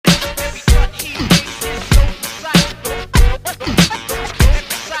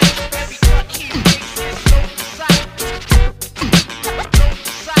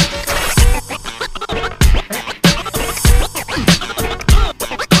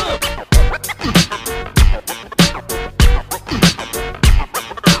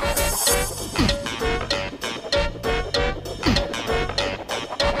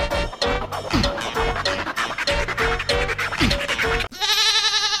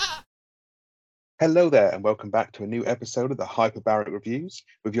Hello there, and welcome back to a new episode of the Hyperbaric Reviews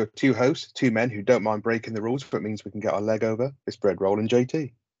with your two hosts, two men who don't mind breaking the rules if it means we can get our leg over. It's Bread Roll and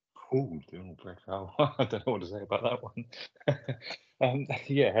JT. Oh, doing break. Oh, I don't know what to say about that one.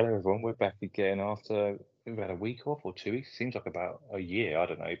 Yeah, hello everyone. We're back again after we've had a week off or 2 weeks. Seems like about a year. I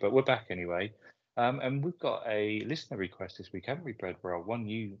don't know, but we're back anyway. And we've got a listener request this week, haven't we, Bread? Well, one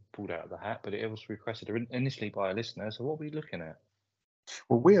you pulled out of the hat, but it was requested initially by a listener. So what are we looking at?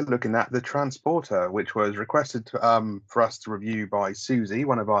 Well, we are looking at the Transporter, which was requested for us to review by Susie,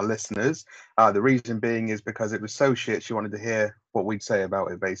 one of our listeners. The reason being is because it was so shit, she wanted to hear what we'd say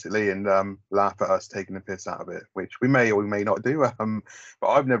about it, basically, and laugh at us taking the piss out of it, which we may or we may not do. But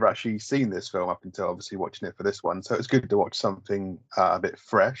I've never actually seen this film up until obviously watching it for this one, so it's good to watch something a bit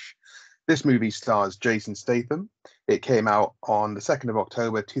fresh. This movie stars Jason Statham. It came out on the 2nd of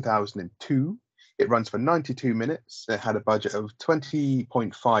October 2002. It runs for 92 minutes. It had a budget of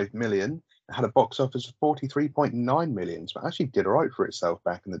 20.5 million. It had a box office of 43.9 million. So it actually did all right for itself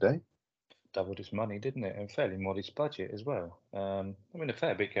back in the day. Doubled its money, didn't it? And fairly modest budget as well. I mean, a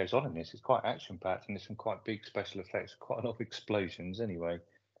fair bit goes on in this. It's quite action-packed and there's some quite big special effects, quite a lot of explosions anyway.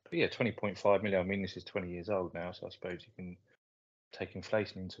 But yeah, 20.5 million. I mean, this is 20 years old now, so I suppose you can take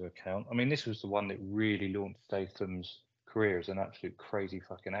inflation into account. I mean, this was the one that really launched Statham's career as an absolute crazy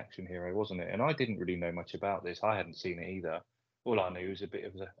fucking action hero, wasn't it? And I didn't really know much about this. I hadn't seen it either. All I knew was a bit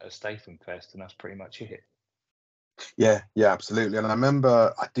of a Statham fest, and that's pretty much it. Yeah, absolutely. And I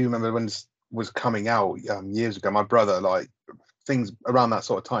do remember when this was coming out years ago, my brother, like things around that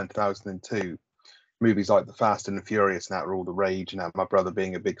sort of time, 2002, movies like The Fast and the Furious and that were all the rage. And that my brother,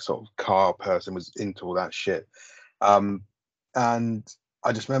 being a big sort of car person, was into all that shit. Um, and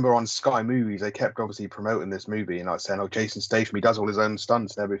I just remember on Sky Movies, they kept obviously promoting this movie and like saying, "Oh, Jason Statham, he does all his own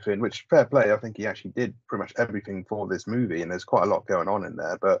stunts and everything." Which, fair play, I think he actually did pretty much everything for this movie, and there's quite a lot going on in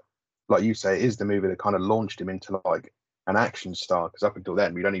there. But like you say, it is the movie that kind of launched him into like an action star. Because up until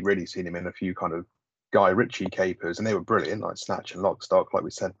then, we'd only really seen him in a few kind of Guy Ritchie capers, and they were brilliant, like Snatch and Lock, Stock, like we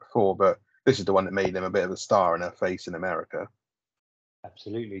said before. But this is the one that made him a bit of a star and a face in America.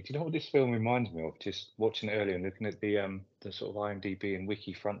 Absolutely. Do you know what this film reminds me of? Just watching it earlier and looking at the sort of IMDb and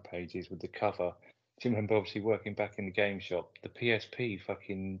wiki front pages with the cover. Do you remember obviously working back in the game shop? The PSP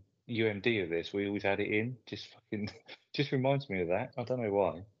fucking UMD of this, we always had it in. Just fucking just reminds me of that. I don't know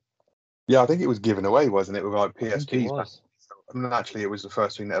why. Yeah, I think it was given away, wasn't it, with like I think it PSPs back. was. I mean, actually, it was the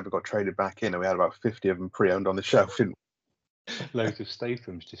first thing that ever got traded back in, and we had about 50 of them pre-owned on the shelf, didn't Loads of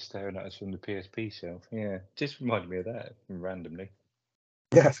Stathams just staring at us from the PSP shelf. Yeah, just reminded me of that randomly. we?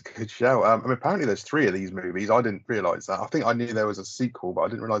 Yeah, it's a good show. I mean, apparently there's three of these movies. I didn't realise that. I think I knew there was a sequel, but I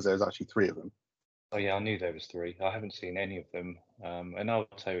didn't realise there was actually three of them. Oh yeah, I knew there was three. I haven't seen any of them, and I'll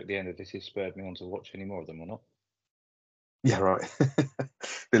tell you at the end of this, it spurred me on to watch any more of them or not. Yeah, right.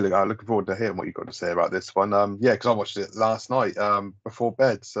 I'm looking forward to hearing what you've got to say about this one. Yeah, because I watched it last night before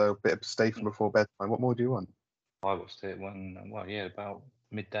bed, so a bit of stay from before bedtime. What more do you want? I watched it well, yeah, about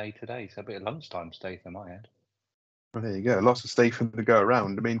midday today, so a bit of lunchtime Statham I had. Well, there you go. Lots of Statham to go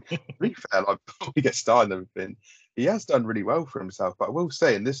around. I mean, to be fair, like before we get started and everything, he has done really well for himself. But I will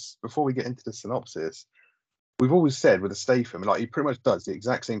say, in this, before we get into the synopsis, we've always said with a Statham, like he pretty much does the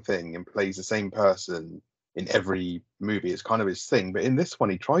exact same thing and plays the same person in every movie. It's kind of his thing. But in this one,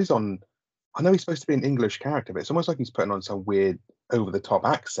 he tries on. I know he's supposed to be an English character, but it's almost like he's putting on some weird, over-the-top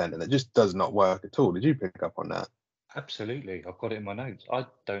accent, and it just does not work at all. Did you pick up on that? Absolutely, I've got it in my notes. I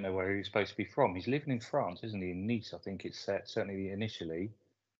don't know where he's supposed to be from. He's living in France, isn't he? In Nice, I think it's set, certainly initially.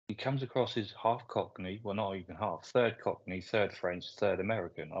 He comes across as half Cockney, well, not even half, third Cockney, third French, third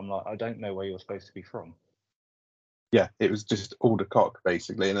American. I'm like, I don't know where you're supposed to be from. Yeah, it was just all the cock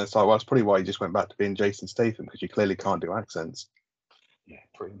basically, and it's like, well, that's probably why he just went back to being Jason Statham because you clearly can't do accents. Yeah,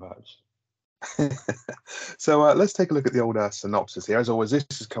 pretty much. So let's take a look at the old synopsis here. As always, this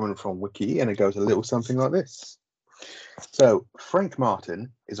is coming from Wiki, and it goes a little something like this. So Frank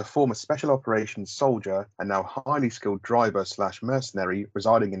Martin is a former special operations soldier and now highly skilled driver slash mercenary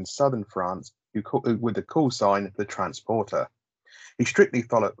residing in southern France with the call sign the Transporter. He strictly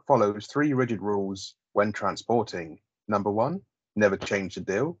follows three rigid rules when transporting. Number one, never change the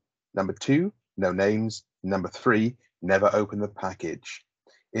deal. Number two, no names. Number three, never open the package.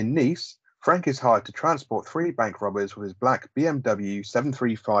 In Nice, Frank is hired to transport three bank robbers with his black BMW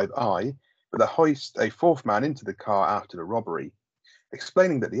 735i, but they hoist a fourth man into the car after the robbery.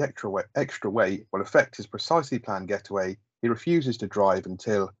 Explaining that the extra weight will affect his precisely planned getaway, he refuses to drive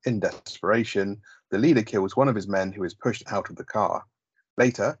until, in desperation, the leader kills one of his men who is pushed out of the car.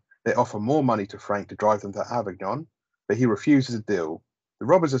 Later, they offer more money to Frank to drive them to Avignon, but he refuses a deal. The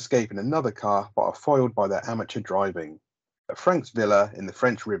robbers escape in another car but are foiled by their amateur driving. At Frank's villa in the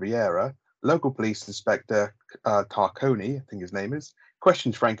French Riviera, Local police inspector Tarconi, I think his name is,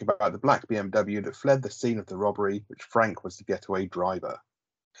 questions Frank about the black BMW that fled the scene of the robbery, which Frank was the getaway driver.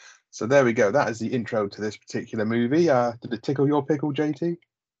 So there we go. That is the intro to this particular movie. Did it tickle your pickle, JT?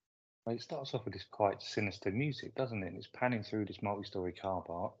 Well, it starts off with this quite sinister music, doesn't it? It's panning through this multi-story car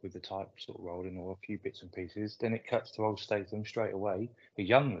park with the type sort of rolling or a few bits and pieces. Then it cuts to old Statham straight away. A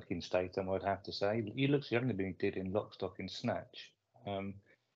young-looking Statham, I'd have to say. He looks younger than he did in Lock, Stock and Snatch.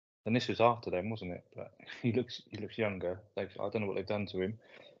 And this was after them, wasn't it? But he looks younger. I don't know what they've done to him.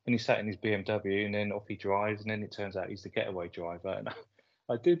 And he sat in his BMW, and then off he drives, and then it turns out he's the getaway driver. And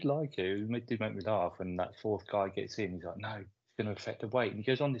I did like it. It did make me laugh. And that fourth guy gets in. He's like, "No, it's going to affect the weight." And he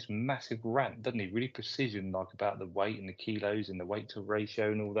goes on this massive rant, doesn't he? Really precision, like about the weight and the kilos and the weight to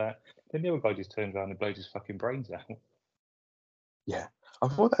ratio and all that. Then the other guy just turns around and blows his fucking brains out. Yeah, I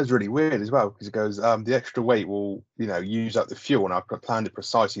thought that was really weird as well because it goes, the extra weight will, use up the fuel, and I planned it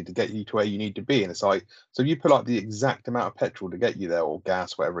precisely to get you to where you need to be. And it's like, so you put like the exact amount of petrol to get you there, or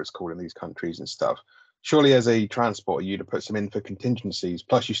gas, whatever it's called in these countries and stuff. Surely, as a transporter, you'd have put some in for contingencies.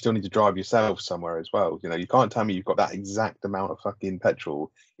 Plus, you still need to drive yourself somewhere as well. You can't tell me you've got that exact amount of fucking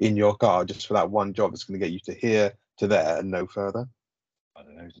petrol in your car just for that one job that's going to get you to here, to there, and no further. I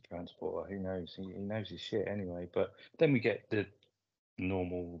don't know, he's a transporter. Who knows? He knows his shit anyway. But then we get the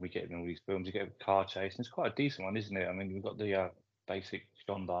normal we get in all these films. You get a car chase, and it's quite a decent one, isn't it? I mean, we've got the basic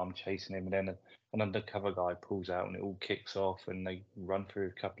gendarme chasing him, and then an undercover guy pulls out, and it all kicks off, and they run through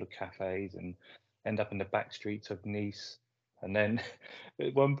a couple of cafes and end up in the back streets of Nice. And then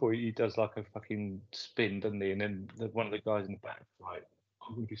at one point he does like a fucking spin, doesn't he? And then one of the guys in the back, like,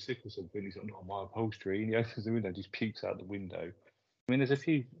 "I'm gonna be sick or something." He's like, "Not on my upholstery," and he opens the window, just pukes out the window. I mean, there's a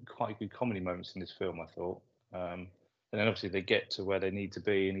few quite good comedy moments in this film, I thought. And then obviously they get to where they need to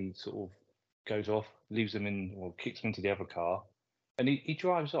be, and he sort of goes off, leaves them in, or kicks them into the other car, and he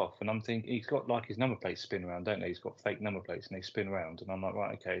drives off. And I'm thinking he's got like his number plates spin around, don't they? He's got fake number plates, and they spin around. And I'm like,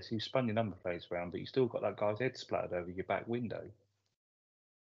 right, okay, so you spun your number plates around, but you still got that guy's head splattered over your back window.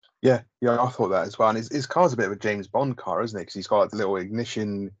 Yeah, I thought that as well. And his car's a bit of a James Bond car, isn't it? Because he's got like the little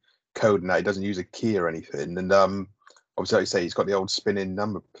ignition code now. He doesn't use a key or anything. And obviously, like you say, he's got the old spinning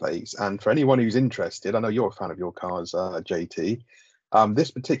number plates. And for anyone who's interested, I know you're a fan of your cars, JT. This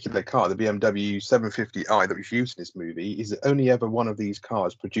particular car, the BMW 750i that was used in this movie, is only ever one of these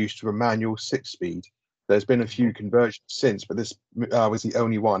cars produced with a manual 6-speed. There's been a few conversions since, but this was the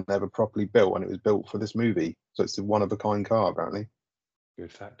only one ever properly built, and it was built for this movie. So it's a one-of-a-kind car, apparently.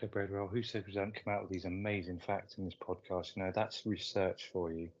 Good factor, Breadwell. Who said we don't come out with these amazing facts in this podcast? That's research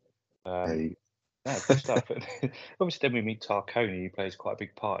for you. Hey. No, good stuff. Obviously, then we meet Tarconi, who plays quite a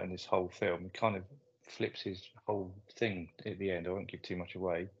big part in this whole film. He kind of flips his whole thing at the end. I won't give too much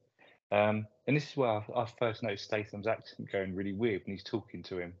away. And this is where I first noticed Statham's accent going really weird when he's talking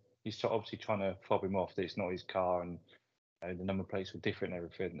to him. He's obviously trying to fob him off that it's not his car, and the number plates were different and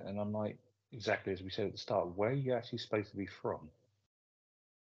everything. And I'm like, exactly as we said at the start, where are you actually supposed to be from?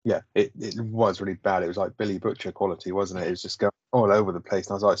 Yeah, it was really bad. It was like Billy Butcher quality, wasn't it? It was just going all over the place.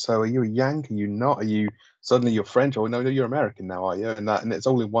 And I was like, so are you a Yank? Are you not? Are you suddenly you're French? Or no, you're American now, are you? And it's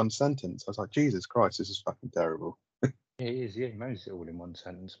all in one sentence. I was like, Jesus Christ, this is fucking terrible. Yeah, it is. Yeah, he manages it all in one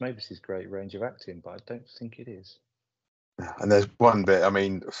sentence. Maybe it's his great range of acting, but I don't think it is. And there's one bit, I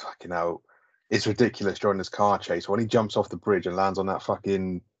mean, fucking hell, it's ridiculous during this car chase when he jumps off the bridge and lands on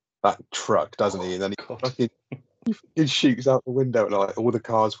that truck, doesn't he? And then he shoots out the window, and like all the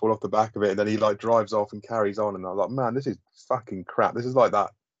cars fall off the back of it, and then he like drives off and carries on. And I was like, man, this is fucking crap. This is like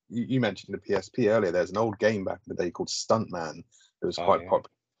that. You mentioned the PSP earlier. There's an old game back in the day called Stuntman. It was quite popular.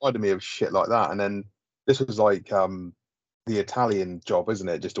 Reminded me of shit like that. And then this was like the Italian job, isn't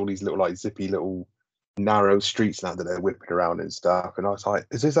it? Just all these little like zippy little narrow streets now that they're whipping around and stuff. And I was like,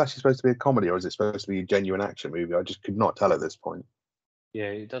 is this actually supposed to be a comedy, or is it supposed to be a genuine action movie? I just could not tell at this point. Yeah,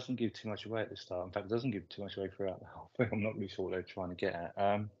 it doesn't give too much away at the start. In fact, it doesn't give too much away throughout the whole film. I'm not really sure what they're trying to get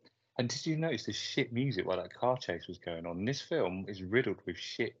at. And did you notice the shit music while that car chase was going on? This film is riddled with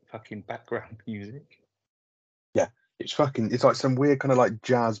shit fucking background music. Yeah, it's like some weird kind of like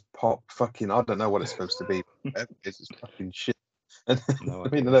jazz pop fucking, I don't know what it's supposed to be. It's fucking shit. And, No I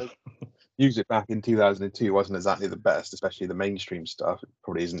mean, idea. music back in 2002 wasn't exactly the best, especially the mainstream stuff. It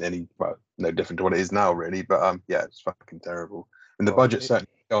probably isn't no different to what it is now, really. But yeah, it's fucking terrible. And the budget certainly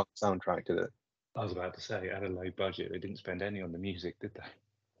got the soundtrack, did it? I was about to say, it had a low budget. They didn't spend any on the music, did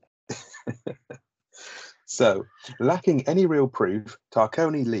they? So, lacking any real proof,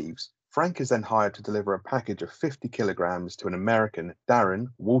 Tarconi leaves. Frank is then hired to deliver a package of 50 kilograms to an American, Darren,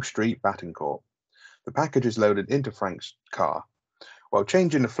 Wall Street Battencourt. The package is loaded into Frank's car. While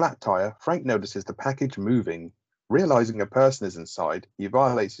changing the flat tire, Frank notices the package moving. Realizing a person is inside, he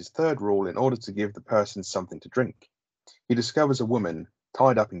violates his third rule in order to give the person something to drink. He discovers a woman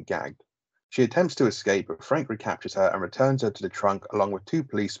tied up and gagged. She attempts to escape, but Frank recaptures her and returns her to the trunk along with two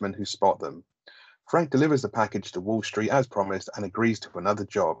policemen who spot them. Frank delivers the package to Wall Street as promised and agrees to another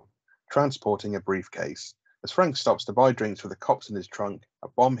job, transporting a briefcase. As Frank stops to buy drinks with the cops in his trunk, a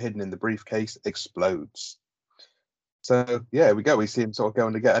bomb hidden in the briefcase explodes. So yeah, we go. We see him sort of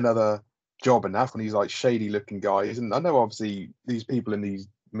going to get another job, and that's when he's like shady looking guys. And I know obviously these people in these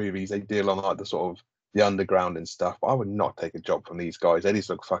movies they deal on like the sort of the underground and stuff. But I would not take a job from these guys. They just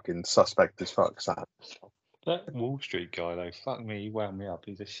look fucking suspect as fuck, Sam. That Wall Street guy, though, fuck me, he wound me up.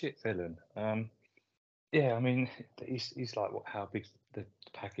 He's a shit villain. Yeah, I mean, he's like, what? How big's the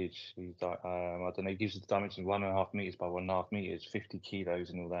package? He's like, I don't know. He gives us the dimensions 1.5 meters by 1.5 meters, 50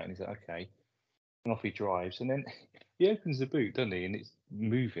 kilos, and all that. And he's like, okay. And off he drives, and then he opens the boot, doesn't he? And it's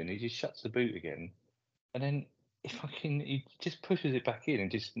moving. He just shuts the boot again, and then he just pushes it back in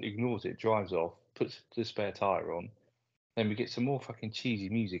and just ignores it, drives off, puts the spare tire on. Then we get some more fucking cheesy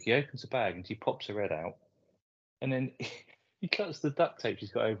music. He opens the bag and she pops her head out, and then he cuts the duct tape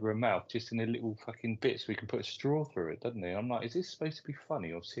she's got over her mouth just in a little fucking bit so we can put a straw through it, doesn't he? I'm like, is this supposed to be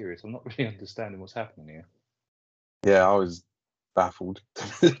funny or serious? I'm not really understanding what's happening here. Yeah, I was baffled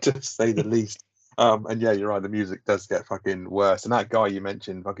to say the least. And yeah, you're right. The music does get fucking worse. And that guy you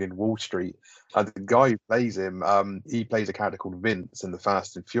mentioned, fucking Wall Street, the guy who plays him, he plays a character called Vince in the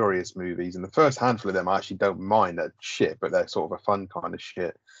Fast and Furious movies. And the first handful of them, I actually don't mind. They're shit, but they're sort of a fun kind of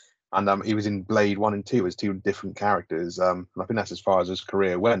shit. And he was in Blade 1 and 2 as two different characters. And I think that's as far as his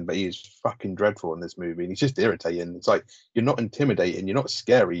career went, but he is fucking dreadful in this movie. And he's just irritating. It's like, you're not intimidating, you're not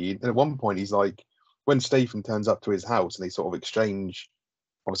scary. And at one point, he's like, when Statham turns up to his house and they sort of exchange,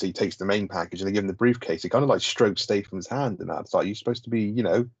 obviously he takes the main package and they give him the briefcase, he kind of like strokes Statham's hand and that. It's like, you're supposed to be,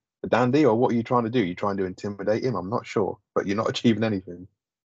 a dandy, or what are you trying to do? You're trying to intimidate him? I'm not sure, but you're not achieving anything.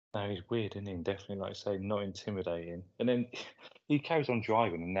 No, he's weird, isn't he? Definitely, like I say, not intimidating. And then he carries on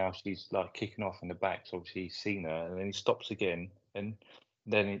driving, and now she's like kicking off in the back. So obviously he's seen her, and then he stops again, and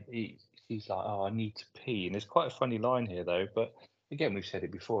then she's like, "Oh, I need to pee." And there's quite a funny line here, though. But again, we've said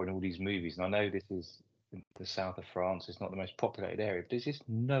it before in all these movies, and I know this is in the south of France. It's not the most populated area, but there's just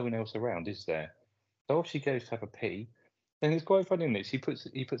no one else around, is there? So off she goes to have a pee, and it's quite funny, isn't it?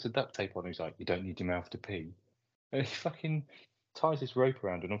 He puts a duct tape on. He's like, "You don't need your mouth to pee." And he fucking ties this rope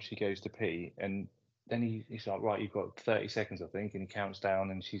around and off she goes to pee. And then he's like, right, you've got 30 seconds, I think. And he counts down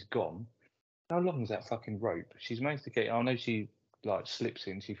and she's gone. How long is that fucking rope? She's managed to get, I know she like slips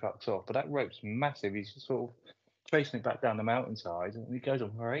in, she fucks off, but that rope's massive. He's just sort of tracing it back down the mountainside and it goes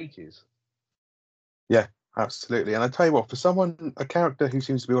on for ages. Yeah, absolutely. And I tell you what, for someone, a character who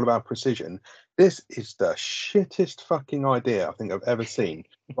seems to be all about precision, this is the shittest fucking idea I think I've ever seen.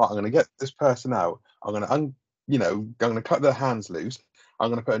 Right, I'm going to get this person out. I'm going to, I'm going to cut their hands loose. I'm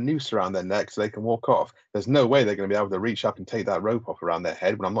going to put a noose around their neck so they can walk off. There's no way they're going to be able to reach up and take that rope off around their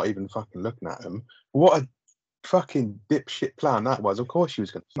head when I'm not even fucking looking at them. What a fucking dipshit plan that was. Of course she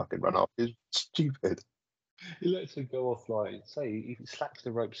was going to fucking run off. It's stupid. He lets her go off, like, say, he slacks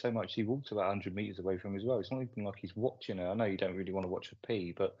the rope so much he walks about 100 metres away from him as well. It's not even like he's watching her. I know you don't really want to watch her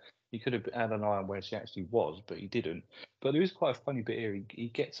pee, but he could have had an eye on where she actually was, but he didn't. But there is quite a funny bit here. He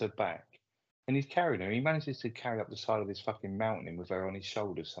gets her back and he's carrying her. He manages to carry up the side of this fucking mountain with her on his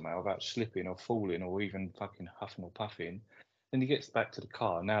shoulders somehow without slipping or falling or even fucking huffing or puffing. Then he gets back to the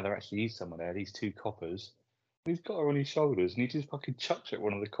car. Now there actually is someone there, these two coppers. He's got her on his shoulders and he just fucking chucks at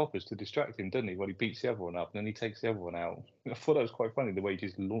one of the coppers to distract him, doesn't he? While he beats the other one up and then he takes the other one out. I thought that was quite funny the way he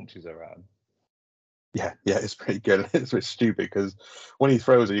just launches her at him. Yeah, it's pretty good. It's a bit stupid because when he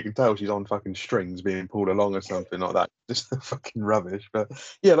throws her, you can tell she's on fucking strings being pulled along or something like that. Just fucking rubbish. But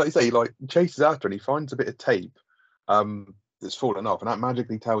yeah, like you say, he like chases after and he finds a bit of tape that's fallen off, and that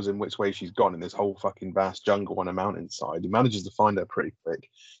magically tells him which way she's gone in this whole fucking vast jungle on a mountainside. He manages to find her pretty quick.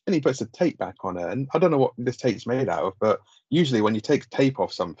 Then he puts the tape back on her, and I don't know what this tape's made out of, but usually when you take tape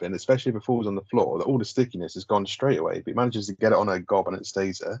off something, especially if it falls on the floor, that all the stickiness is gone straight away. But he manages to get it on her gob and it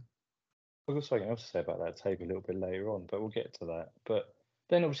stays there. I've got something else to say about that tape a little bit later on, but we'll get to that. But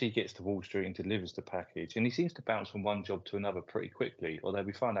then obviously he gets to Wall Street and delivers the package, and he seems to bounce from one job to another pretty quickly, although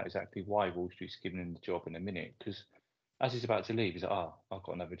we find out exactly why Wall Street's giving him the job in a minute, because as he's about to leave, he's like, "Oh, I've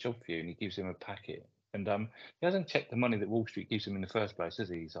got another job for you," and he gives him a packet. And he hasn't checked the money that Wall Street gives him in the first place, has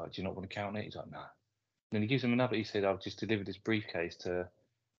he? He's like, "Do you not want to count it?" He's like, "No." Then he gives him another. He said, "I'll just deliver this briefcase to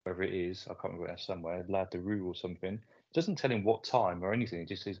wherever it is. I can't remember where, somewhere, La Rue or something." Doesn't tell him what time or anything. It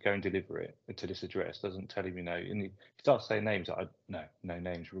just says, "Go and deliver it to this address." Doesn't tell him, And he starts saying names. Like, no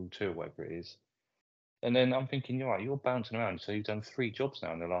names, rule 2 or whatever it is. And then I'm thinking, you're right. You're bouncing around. So you've done 3 jobs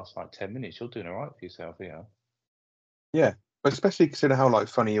now in the last like 10 minutes. You're doing all right for yourself here. Yeah, but especially consider how like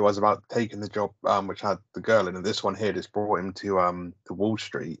funny he was about taking the job, which had the girl in, and this one here just brought him to Wall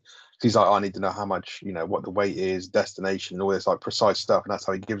Street. He's like, I need to know how much, what the weight is, destination, all this like precise stuff, and that's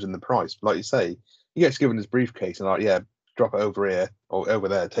how he gives him the price. But like you say, he gets given his briefcase and like, yeah, drop it over here or over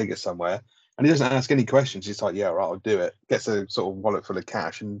there, take it somewhere, and he doesn't ask any questions. He's like, yeah, right, I'll do it. Gets a sort of wallet full of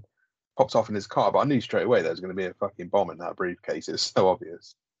cash and pops off in his car. But I knew straight away there was going to be a fucking bomb in that briefcase. It's so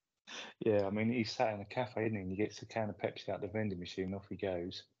obvious. Yeah, I mean, he's sat in a cafe, isn't he? And he gets a can of Pepsi out the vending machine, and off he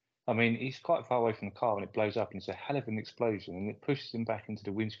goes. I mean, he's quite far away from the car when it blows up, and it's a hell of an explosion, and it pushes him back into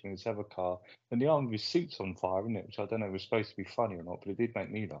the windscreen of this other car, and the arm of his suit's on fire, isn't it? Which I don't know if was supposed to be funny or not, but it did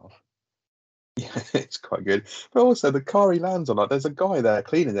make me laugh. Yeah, it's quite good. But also the car he lands on, like there's a guy there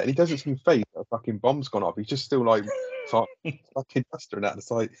cleaning it and he doesn't seem phased that a fucking bomb's gone off. He's just still like fucking mustering at. And it's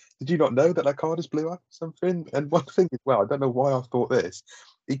like, did you not know that that car just blew up or something? And one thing as well, I don't know why I thought this.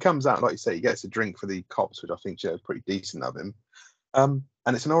 He comes out, like you say, he gets a drink for the cops, which I think is pretty decent of him.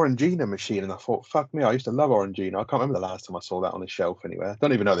 And it's an Orangina machine, and I thought, fuck me, I used to love Orangina. I can't remember the last time I saw that on a shelf anywhere. I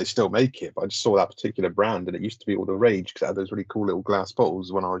don't even know they still make it, but I just saw that particular brand, and it used to be all the rage because it had those really cool little glass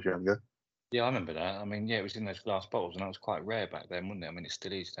bottles when I was younger. Yeah, I remember that. I mean, yeah, it was in those glass bottles, and that was quite rare back then, wasn't it? I mean, it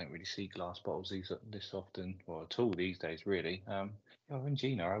still is. You don't really see glass bottles this often, or at all these days, really. Yeah,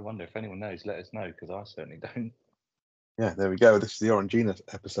 Orangina, I wonder if anyone knows. Let us know, because I certainly don't. Yeah, there we go. This is the Orangina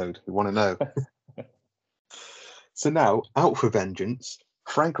episode. We want to know. So now, out for vengeance,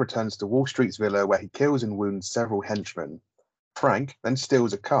 Frank returns to Wall Street's villa where he kills and wounds several henchmen. Frank then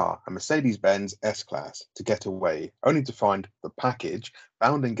steals a car, a Mercedes Benz S Class, to get away, only to find the package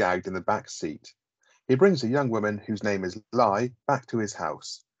bound and gagged in the back seat. He brings a young woman whose name is Lai back to his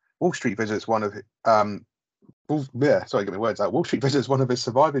house. Wall Street visits one of get my words out. Wall Street visits one of his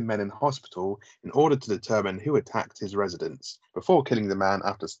surviving men in hospital in order to determine who attacked his residence before killing the man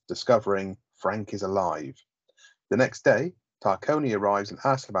after discovering Frank is alive. The next day, Tarconi arrives and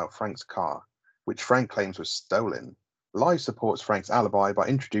asks about Frank's car, which Frank claims was stolen. Lai supports Frank's alibi by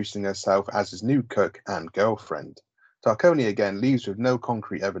introducing herself as his new cook and girlfriend. Tarconi again leaves with no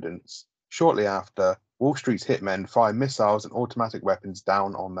concrete evidence. Shortly after, Wall Street's hitmen fire missiles and automatic weapons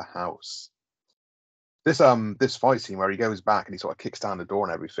down on the house. This fight scene where he goes back and he sort of kicks down the door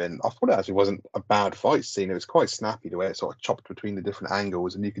and everything, I thought it actually wasn't a bad fight scene. It was quite snappy the way it sort of chopped between the different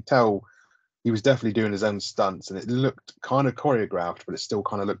angles, and you could tell he was definitely doing his own stunts, and it looked kind of choreographed, but it still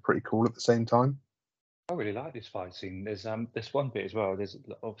kind of looked pretty cool at the same time. I really like this fight scene. There's one bit as well. There's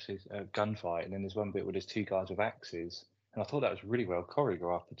obviously a gunfight, and then there's one bit where there's two guys with axes, and I thought that was really well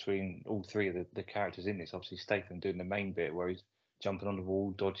choreographed between all three of the characters in this. Obviously, Statham doing the main bit where he's jumping on the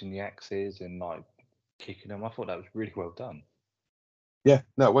wall, dodging the axes, and like kicking them. I thought that was really well done. Yeah,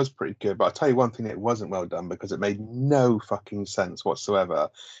 no, it was pretty good. But I'll tell you one thing that wasn't well done because it made no fucking sense whatsoever.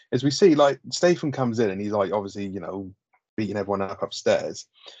 As we see, like, Statham comes in and he's like, obviously, beating everyone up upstairs.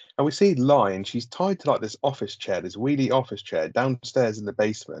 And we see Lai, and she's tied to like this office chair, this wheelie office chair downstairs in the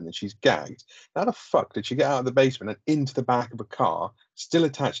basement, and she's gagged. How the fuck did she get out of the basement and into the back of a car, still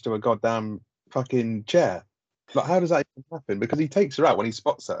attached to a goddamn fucking chair? Like, how does that even happen? Because he takes her out when he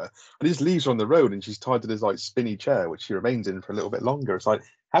spots her, and he just leaves her on the road, and she's tied to this like spinny chair, which she remains in for a little bit longer. It's like,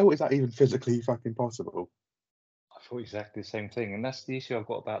 how is that even physically fucking possible? I thought exactly the same thing, and that's the issue I've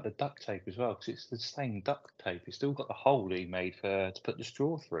got about the duct tape as well, because it's the same duct tape. It's still got the hole that he made for to put the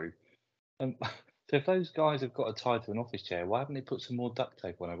straw through. And so if those guys have got a tie to an office chair, why haven't they put some more duct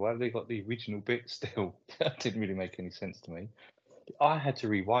tape on it? Why have they got the original bit still? That didn't really make any sense to me. I had to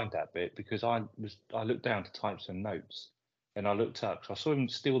rewind that bit because I looked down to type some notes, and I looked up because I saw him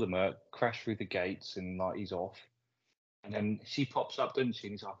steal the Merc, crash through the gates, and like he's off. And then she pops up, doesn't she?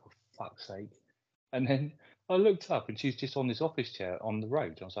 And he's like, for fuck's sake. And then I looked up and she's just on this office chair on the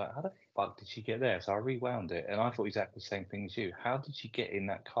road. I was like, how the fuck did she get there? So I rewound it and I thought exactly the same thing as you. How did she get in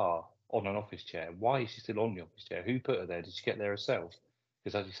that car on an office chair? Why is she still on the office chair? Who put her there? Did she get there herself?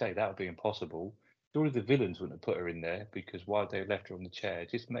 Because as you say, that would be impossible. Surely the villains wouldn't have put her in there because why they left her on the chair?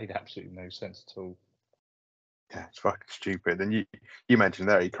 It just made absolutely no sense at all. Yeah, it's fucking stupid. And you mentioned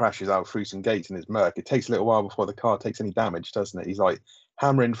there he crashes out through some gates in his Merc. It takes a little while before the car takes any damage, doesn't it? He's like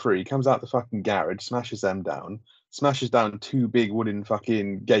hammering through. He comes out the fucking garage, smashes them down, smashes down two big wooden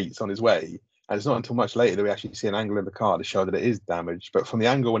fucking gates on his way. And it's not until much later that we actually see an angle in the car to show that it is damaged. But from the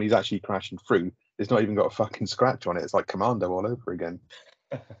angle when he's actually crashing through, it's not even got a fucking scratch on it. It's like Commando all over again.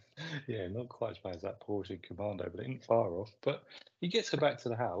 Yeah, not quite as bad as that Porsche Commando, but it ain't far off. But he gets her back to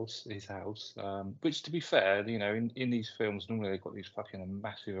the house, his house, which, to be fair, in these films, normally they've got these fucking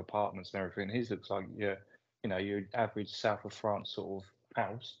massive apartments and everything. His looks like your average south of France sort of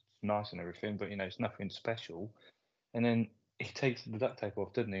house. It's nice and everything, but it's nothing special. And then he takes the duct tape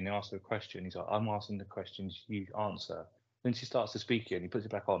off, doesn't he? And he asks her a question. He's like, I'm asking the questions, you answer. Then she starts to speak again. He puts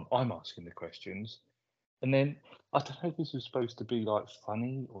it back on. I'm asking the questions. And then I don't know if this was supposed to be like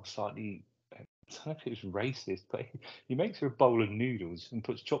funny or slightly, I don't know if it was racist, but he makes her a bowl of noodles and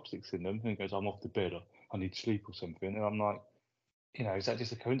puts chopsticks in them and he goes, I'm off to bed. I need sleep or something. And I'm like, is that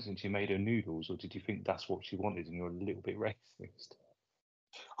just a coincidence you made her noodles or did you think that's what she wanted and you're a little bit racist?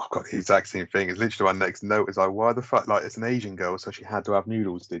 I've got the exact same thing. It's literally my next note is like, why the fuck? Like, it's an Asian girl, so she had to have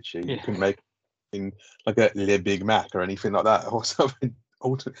noodles, did she? You Yeah. couldn't make anything like a Le Big Mac or anything like that, or something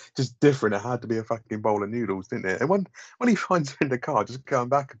just different. It had to be a fucking bowl of noodles, didn't it? And when he finds her in the car, just going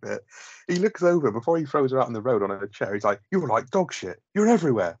back a bit, he looks over before he throws her out on the road on a chair. He's like, "You're like dog shit. You're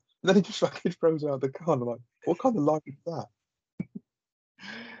everywhere." And then he just fucking throws her out of the car. And I'm like, what kind of life is that?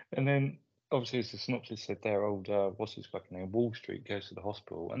 And then obviously, as the synopsis said there, old what's his fucking name? Wall Street goes to the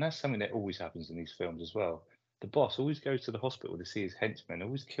hospital, and that's something that always happens in these films as well. The boss always goes to the hospital to see his henchmen,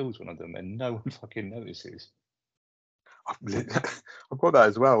 always kills one of them, and no one fucking notices. I've got that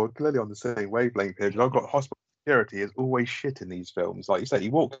as well. We're clearly on the same wavelength here. Because I've got hospital security is always shit in these films. Like you say, he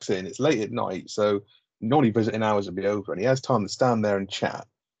walks in, it's late at night, so normally visiting hours would be over, and he has time to stand there and chat,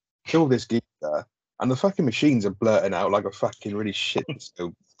 kill this geezer, and the fucking machines are blurting out like a fucking really shit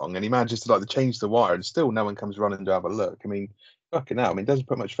song, and he manages to like change the wire, and still no one comes running to have a look. I mean, fucking hell. I mean, it doesn't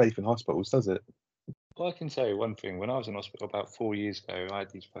put much faith in hospitals, does it? Well, I can say one thing. When I was in hospital about 4 years ago, I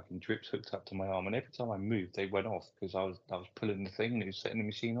had these fucking drips hooked up to my arm, and every time I moved, they went off because I was pulling the thing and it was setting the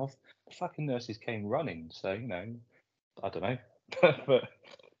machine off. The fucking nurses came running, so I don't know, but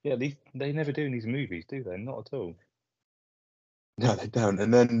yeah, they never do in these movies, do they? Not at all. No, they don't.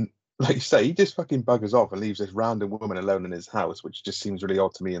 And then, like you say, he just fucking buggers off and leaves this random woman alone in his house, which just seems really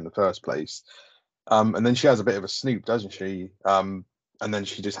odd to me in the first place. And then she has a bit of a snoop, doesn't she? And then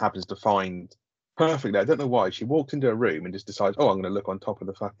she just happens to find perfectly. I don't know why. She walks into a room and just decides, oh, I'm going to look on top of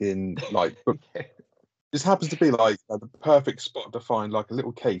the fucking like book. This happens to be like the perfect spot to find like a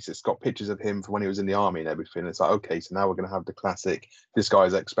little case. It's got pictures of him from when he was in the army and everything. It's like, okay, so now we're going to have the classic. This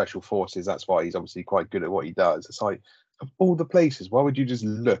guy's ex special forces. That's why he's obviously quite good at what he does. It's like, of all the places, why would you just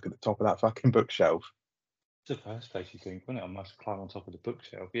look at the top of that fucking bookshelf? It's the first place you think, wouldn't it? I must climb on top of the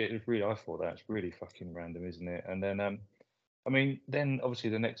bookshelf. Yeah, it's really. I thought that's really fucking random, isn't it? And then, I mean, then obviously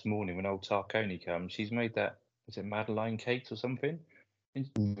the next morning when old Tarconi comes, she's made that. Is it Madeline cakes or something? And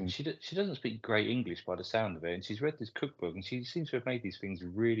Mm. she doesn't speak great English by the sound of it, and she's read this cookbook, and she seems to have made these things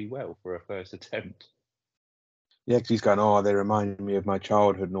really well for her first attempt. Yeah, because he's going, oh, they remind me of my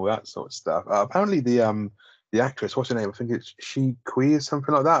childhood and all that sort of stuff. Apparently, the actress, what's her name? I think it's Shi Kui or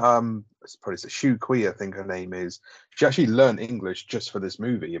something like that. It's probably Shu Kui, I think her name is. She actually learned English just for this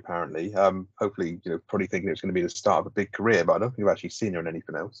movie. Apparently, hopefully, probably thinking it was going to be the start of a big career, but I don't think I've actually seen her in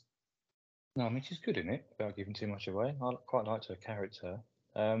anything else. No, I mean she's good in it without giving too much away. I quite liked her character.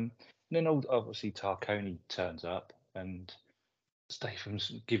 And then old obviously Tarconi turns up, and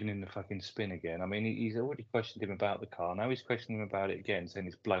Statham's giving him the fucking spin again. I mean, he's already questioned him about the car. Now he's questioning him about it again, saying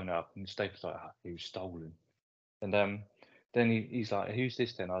it's blown up. And Statham's like, it was stolen. And then he's like, who's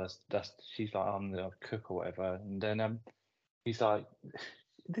this then? Oh, that's she's like, I'm the cook or whatever. And then he's like,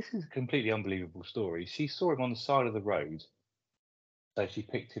 this is a completely unbelievable story. She saw him on the side of the road. So she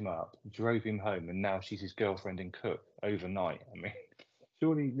picked him up, drove him home, and now she's his girlfriend and cook overnight. I mean,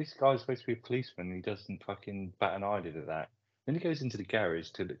 surely this guy's supposed to be a policeman and he doesn't fucking bat an eyelid at that. Then he goes into the garage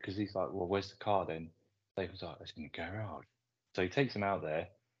to because he's like, well, where's the car then? David's like, it's in the garage. So he takes him out there,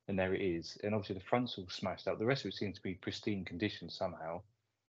 and there it is. And obviously the front's all smashed up. The rest of it seems to be pristine condition somehow.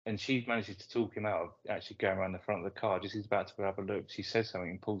 And she manages to talk him out of actually going around the front of the car. Just he's about to go have a look. She says something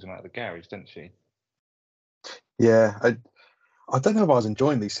and pulls him out of the garage, doesn't she? Yeah, I don't know if I was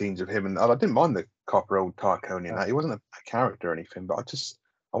enjoying these scenes of him, and I didn't mind the copper old Tarconi and that. He wasn't a bad character or anything, but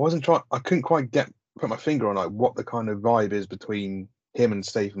I wasn't trying. I couldn't quite put my finger on like what the kind of vibe is between him and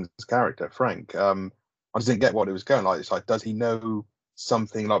Statham's character, Frank. I just didn't get what it was going like. It's like, does he know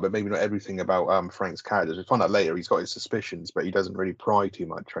something like, but maybe not everything about Frank's character? We find out later he's got his suspicions, but he doesn't really pry too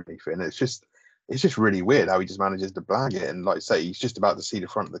much or anything. It's just really weird how he just manages to blag it. And like I say, he's just about to see the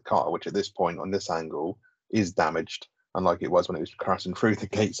front of the car, which at this point on this angle is damaged, unlike it was when it was crashing through the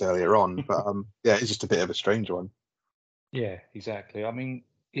gates earlier on. But yeah, it's just a bit of a strange one. Yeah, exactly. I mean,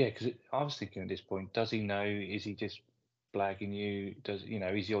 yeah, because I was thinking at this point, does he know? Is he just blagging you?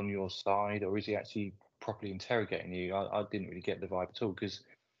 Is he on your side, or is he actually properly interrogating you? I didn't really get the vibe at all because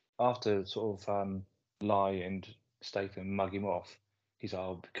after sort of Lie and Statham mug him off, he's like,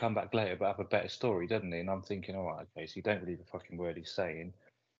 "I'll come back later, but have a better story," doesn't he? And I'm thinking, all right, okay, so you don't believe a fucking word he's saying.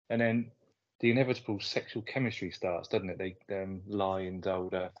 And then the inevitable sexual chemistry starts, doesn't it? They Lie and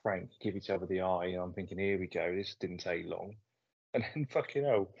old Frank give each other the eye, and I'm thinking, here we go. This didn't take long. And then fucking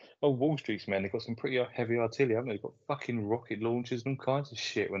hell, Wall Street's men, they've got some pretty heavy artillery, haven't they? They've got fucking rocket launchers and all kinds of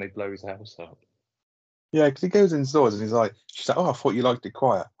shit when they blow his house up. Yeah, because he goes indoors and she's like, oh, I thought you liked it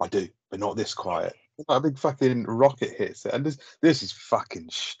quiet. I do, but not this quiet. Like a big fucking rocket hits it, and this is fucking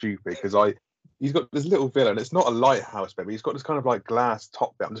stupid because he's got this little villa, and it's not a lighthouse, baby. He's got this kind of like glass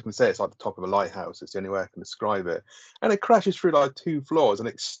top bit. I'm just gonna say it's like the top of a lighthouse. It's the only way I can describe it. And it crashes through like 2 floors, and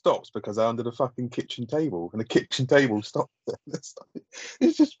it stops because they're under the fucking kitchen table, and the kitchen table stops it.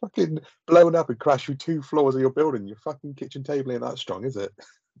 It's just fucking blown up and crashed through 2 floors of your building. Your fucking kitchen table ain't that strong, is it?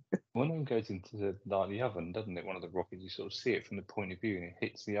 One of them goes into the oven, doesn't it? One of the rockets, you sort of see it from the point of view, and it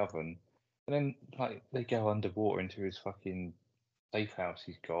hits the oven, and then like they go underwater into his fucking safe house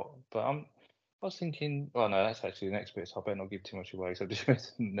he's got. But I was thinking, well, no, that's actually the next bit, so I better not give too much away. So just the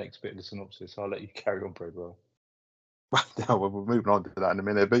next bit of the synopsis. So I'll let you carry on, Brodwell. Well, no, we're moving on to that in a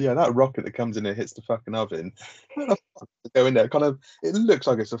minute. But yeah, that rocket that comes in and hits the fucking oven, how the fuck does it go in there? Kind of, it looks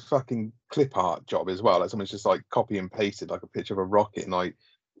like it's a fucking clip art job as well. Like someone's just like copy and pasted like a picture of a rocket and like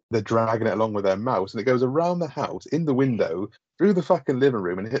they're dragging it along with their mouse, and it goes around the house, in the window, through the fucking living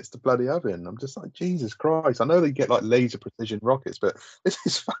room, and hits the bloody oven. I'm just like, Jesus Christ! I know they get like laser precision rockets, but this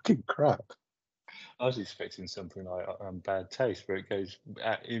is fucking crap. I was expecting something like Bad Taste, where it goes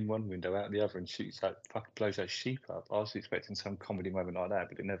out in one window, out the other, and shoots that fucking blows that sheep up. I was expecting some comedy moment like that,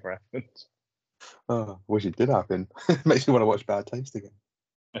 but it never happened. Oh, wish it did happen. Makes me want to watch Bad Taste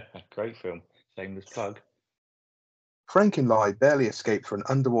again. Great film. Shameless plug. Frank and Lai barely escape through an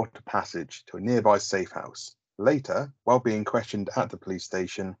underwater passage to a nearby safe house. Later, while being questioned at the police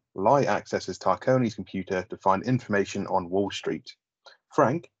station, Lai accesses Tarconi's computer to find information on Wall Street.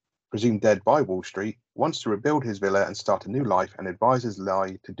 Frank, presumed dead by Wall Street, wants to rebuild his villa and start a new life and advises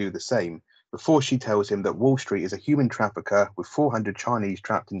Lai to do the same, before she tells him that Wall Street is a human trafficker with 400 Chinese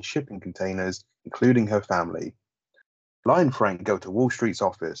trapped in shipping containers, including her family. Lai and Frank go to Wall Street's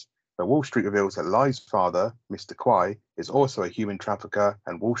office, but Wall Street reveals that Lai's father, Mr. Kwai, is also a human trafficker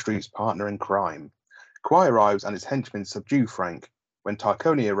and Wall Street's partner in crime. Kwai arrives and his henchmen subdue Frank. When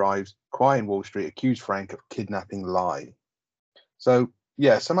Tarconi arrives, Kwai and Wall Street accuse Frank of kidnapping Lai. So,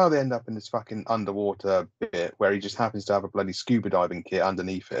 yeah, somehow they end up in this fucking underwater bit where he just happens to have a bloody scuba diving kit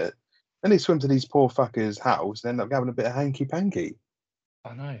underneath it. Then they swim to these poor fuckers' house and end up having a bit of hanky panky.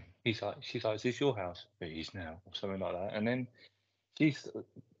 I know. She's like, is this your house? It is now, or something like that. And then she's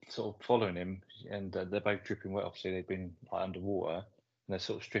sort of following him, and they're both dripping wet. Obviously, they've been like underwater, and they're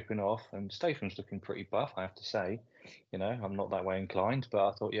sort of stripping off. And Statham's looking pretty buff, I have to say. You know, I'm not that way inclined, but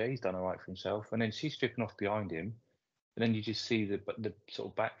I thought, yeah, he's done all right for himself. And then she's stripping off behind him, and then you just see the sort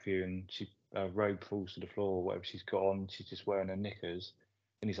of back view, and she robe falls to the floor, or whatever she's got on. She's just wearing her knickers,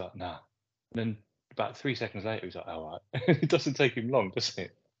 and he's like, nah. And then about 3 seconds later, he's like, all right. It doesn't take him long, does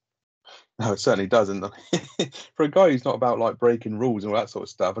it? No, it certainly doesn't. For a guy who's not about like breaking rules and all that sort of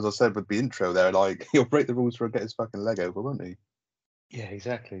stuff, as I said with the intro there, like he'll break the rules for get his fucking leg over, won't he? Yeah,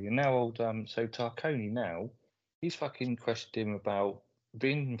 exactly. And now so Tarconi now, he's fucking questioned him about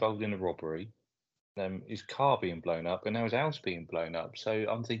being involved in a robbery, his car being blown up, and now his house being blown up. So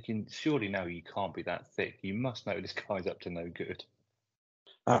I'm thinking, surely now you can't be that thick. You must know this guy's up to no good.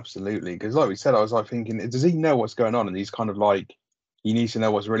 Absolutely, because like we said, I was like thinking, does he know what's going on? And he's kind of like, he needs to know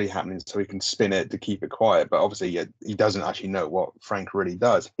what's really happening so he can spin it to keep it quiet. But obviously, he doesn't actually know what Frank really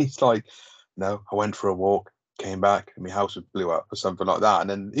does. He's like, no, I went for a walk, came back, and my house was blew up or something like that. And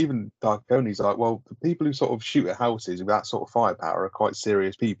then even Darkoni's like, well, the people who sort of shoot at houses with that sort of firepower are quite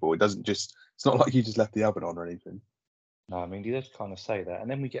serious people. It's not like you just left the oven on or anything. No, I mean, he does kind of say that. And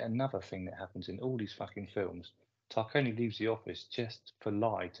then we get another thing that happens in all these fucking films. Tarconi leaves the office just for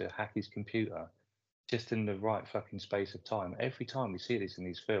Lie to hack his computer, just in the right fucking space of time. Every time we see this in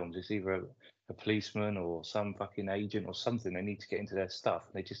these films, it's either a policeman or some fucking agent or something. They need to get into their stuff.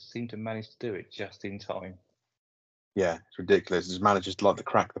 And they just seem to manage to do it just in time. Yeah, it's ridiculous. His manager's like to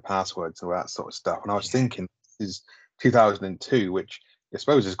crack the passwords and all that sort of stuff. And I was Yeah. thinking, this is 2002, which I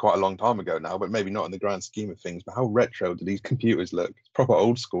suppose is quite a long time ago now, but maybe not in the grand scheme of things. But how retro do these computers look? It's proper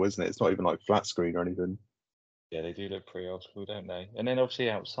old school, isn't it? It's not even like flat screen or anything. Yeah, they do look pretty old school, don't they? And then obviously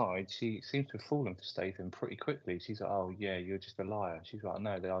outside, she seems to have fallen for Statham pretty quickly. She's like, "Oh yeah, you're just a liar." She's like,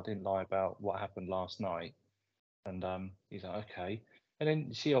 "No, I didn't lie about what happened last night." And he's like, "Okay." And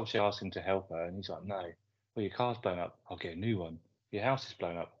then she obviously asks him to help her, and he's like, "No. Well, your car's blown up. I'll get a new one. Your house is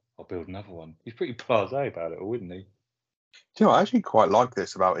blown up. I'll build another one." He's pretty blasé about it all, isn't he? Do you know, I actually quite like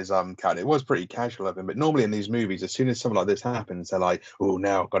this about his character. It was pretty casual of him, but normally in these movies, as soon as something like this happens, they're like, "Oh,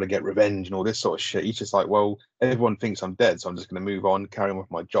 now I've got to get revenge" and all this sort of shit. He's just like, "Well, everyone thinks I'm dead, so I'm just going to move on, carry on with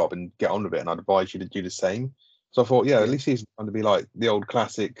my job, and get on with it." And I'd advise you to do the same. So I thought, yeah, at Yeah. least he's trying to be like the old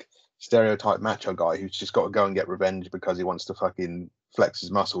classic stereotype macho guy who's just got to go and get revenge because he wants to fucking flex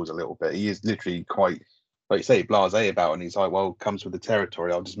his muscles a little bit. He is literally quite, like you say, blasé about it, and he's like, well, comes with the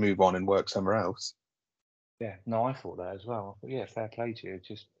territory. I'll just move on and work somewhere else. Yeah, no, I thought that as well. But yeah, fair play to you.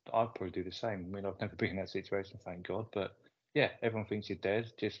 Just I'd probably do the same. I mean, I've never been in that situation, thank God. But yeah, everyone thinks you're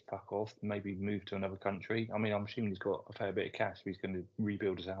dead. Just fuck off. Maybe move to another country. I mean, I'm assuming he's got a fair bit of cash if he's going to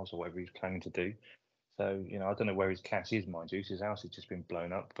rebuild his house or whatever he's planning to do. So you know, I don't know where his cash is, mind you. His house has just been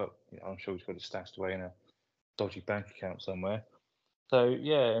blown up, but you know, I'm sure he's got it stashed away in a dodgy bank account somewhere. So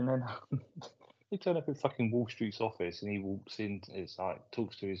yeah, and then he turned up in fucking Wall Street's office, and he walks in. It's like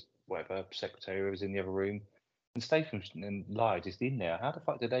talks to his whatever secretary whoever's in the other room, and Statham and Lye just in there. How the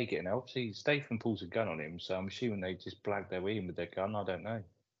fuck did they get in there? Obviously, Statham pulls a gun on him, so I'm assuming they just blagged their way in with their gun. I don't know.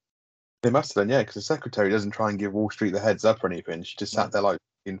 They must have done, yeah, because the secretary doesn't try and give Wall Street the heads up or anything. She just sat No. there like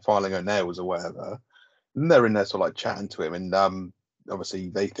in filing her nails or whatever. And they're in there sort of like chatting to him, and obviously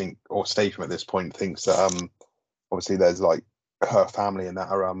they think, or Statham at this point thinks that obviously there's like her family and that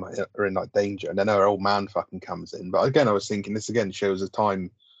are in like danger, and then her old man fucking comes in. But again, I was thinking this again shows the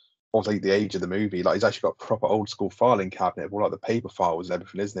time, obviously the age of the movie. Like he's actually got a proper old school filing cabinet with all like the paper files and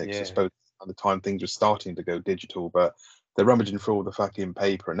everything, isn't it? Because I Yeah. suppose at the time things were starting to go digital, but they're rummaging through all the fucking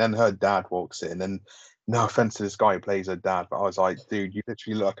paper, and then her dad walks in, and no offense to this guy who plays her dad, but I was like, dude, you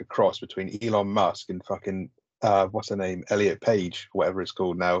literally look like a cross between Elon Musk and fucking what's her name, Elliot Page, whatever it's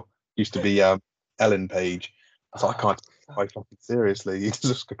called now. Used to be Ellen Page. I was like, I Oh, can't quite fucking seriously. He's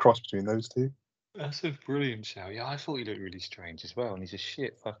just a cross between those two. that's a brilliant shout. Yeah, I thought he looked really strange as well, and he's a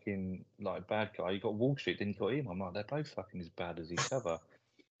shit fucking like bad guy. You got Wall Street, then you got him. I'm like, they're both fucking as bad as each other.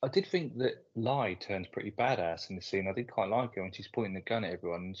 I did think that Lai turns pretty badass in the scene. I did quite like her when she's pointing the gun at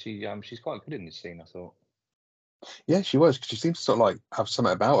everyone, and she's quite good in this scene. I thought. Yeah, she was, because she seems to sort of like have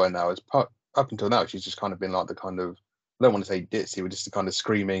something about her now. As part up until now, she's just kind of been like the kind of, I don't want to say ditzy, but just the kind of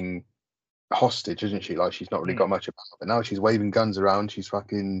screaming hostage, isn't she? Like she's not really got Hmm. much about her. But now she's waving guns around, she's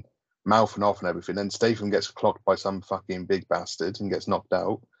fucking mouthing off and everything. Then Statham gets clocked by some fucking big bastard and gets knocked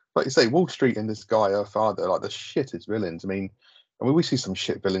out. Like you say, Wall Street and this guy, her father, like the shittest villains. I mean, we see some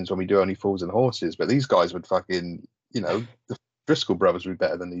shit villains when we do Only Fools and Horses, but these guys would fucking, the Driscoll brothers would be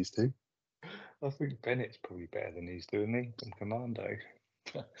better than these two. I think Bennett's probably better than he's doing me from Commando.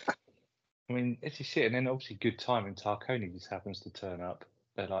 I mean, it's a shit, and then obviously good timing. Tarconi just happens to turn up.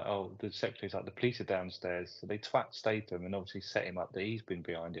 They're like, oh, the secretary's like, the police are downstairs, so they twat Statham and obviously set him up that he's been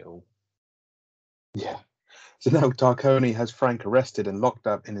behind it all. Yeah. So now Tarconi has Frank arrested and locked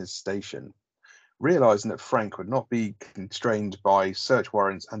up in his station. Realizing that Frank would not be constrained by search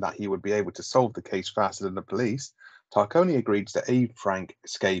warrants and that he would be able to solve the case faster than the police, Tarconi agreed to aid Frank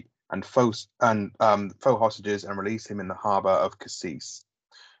escape and faux hostages and release him in the harbour of Cassis.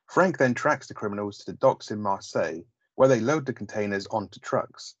 Frank then tracks the criminals to the docks in Marseille, where they load the containers onto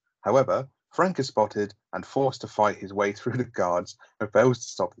trucks. However, Frank is spotted and forced to fight his way through the guards and fails to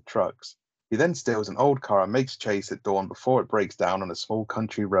stop the trucks. He then steals an old car and makes chase at dawn before it breaks down on a small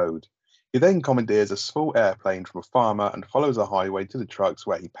country road. He then commandeers a small airplane from a farmer and follows a highway to the trucks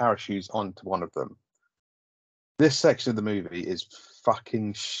where he parachutes onto one of them. This section of the movie is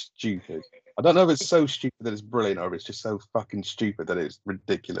fucking stupid. I don't know if it's so stupid that it's brilliant or if it's just so fucking stupid that it's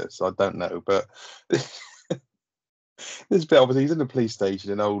ridiculous. I don't know, but this bit obviously he's in the police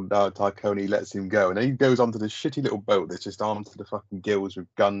station and old Tarconi lets him go, and then he goes onto this shitty little boat that's just armed to the fucking gills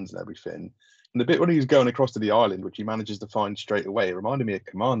with guns and everything. And the bit when he's going across to the island, which he manages to find straight away, it reminded me of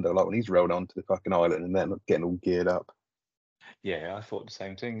Commando, like when he's rolled onto the fucking island and then getting all geared up. Yeah, I thought the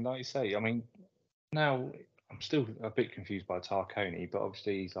same thing. Like you say, I mean, now I'm still a bit confused by Tarconi, but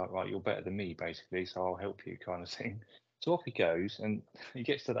obviously he's like, right, you're better than me, basically, so I'll help you, kind of thing. So off he goes, and he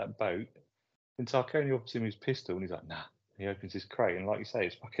gets to that boat, and Tarconi offers him his pistol, and he's like, nah. He opens his crate, and like you say,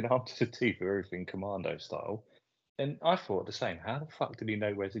 it's fucking armed to the teeth with everything Commando style. And I thought the same. How the fuck did he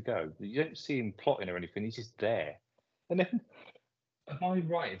know where to go? You don't see him plotting or anything. He's just there. And then, am I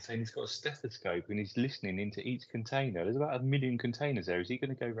right in saying he's got a stethoscope and he's listening into each container? There's about 1 million containers there. Is he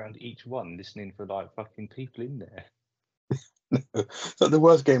going to go around each one listening for like fucking people in there? It's like the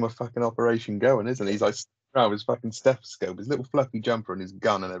worst game of fucking Operation going, isn't it? He's like around with his fucking stethoscope, his little fluffy jumper, and his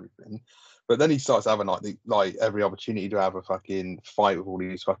gun and everything. But then he starts having like every opportunity to have a fucking fight with all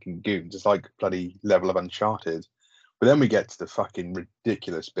these fucking goons. It's like bloody level of Uncharted. But then we get to the fucking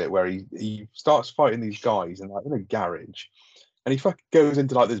ridiculous bit where he starts fighting these guys in a garage. And he fucking goes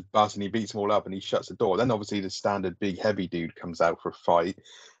into like this bus and he beats them all up and he shuts the door. Then obviously the standard big heavy dude comes out for a fight.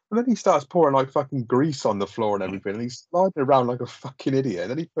 And then he starts pouring like fucking grease on the floor and everything. And he's sliding around like a fucking idiot.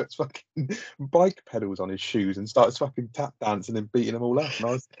 And then he puts fucking bike pedals on his shoes and starts fucking tap dancing and beating them all up. And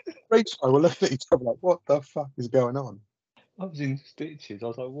I was Rachel and I were looking at each other like, what the fuck is going on? I was in stitches. I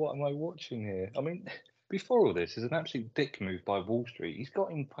was like, what am I watching here? I mean, before all this, there's an absolute dick move by Wall Street. He's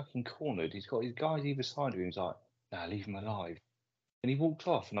got him fucking cornered. He's got his guys either side of him. He's like, nah, leave him alive. And he walked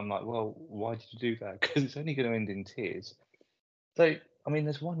off. And I'm like, well, why did you do that? Because it's only going to end in tears. So, I mean,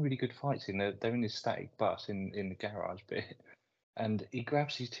 there's one really good fight scene. They're in this static bus in the garage bit. And he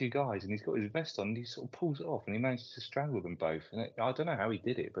grabs these two guys and he's got his vest on and he sort of pulls it off and he manages to strangle them both. And I don't know how he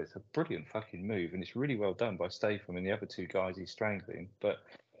did it, but it's a brilliant fucking move and it's really well done by Statham and the other two guys he's strangling. But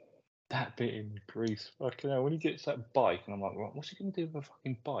that bit in Greece, fucking hell, when he gets that bike and I'm like, right, what's he going to do with a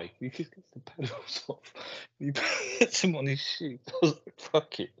fucking bike? He just gets the pedals off. He puts him on his shoes. I was like,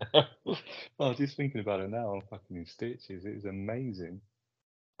 fuck it. Oh, just thinking about it now, I'm fucking in stitches. It was amazing.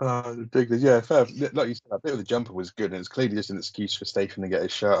 Ridiculous. Yeah, fair. Like you said, a bit of the jumper was good, and it's clearly just an excuse for Statham to get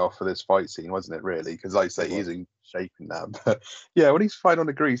his shirt off for this fight scene, wasn't it? Really, because like I say, It he is was. in shape in that. But yeah, when he's fighting on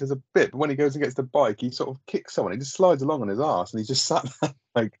the grease, there's a bit. But when he goes and gets the bike, he sort of kicks someone. He just slides along on his ass, and he's just sat there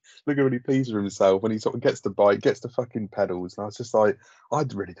like looking really pleased with himself. When he sort of gets the bike, gets the fucking pedals, and I was just like, I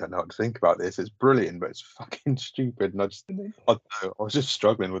really don't know what to think about this. It's brilliant, but it's fucking stupid, and I don't know, I was just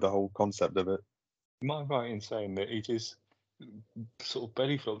struggling with the whole concept of it. Am I right in saying that he just sort of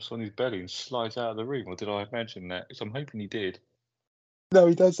belly flops on his belly and slides out of the ring, or did I imagine that? So I'm hoping he did. No,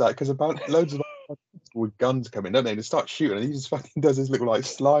 he does that because about loads of with guns coming, don't they? And they start shooting, and he just fucking does his little like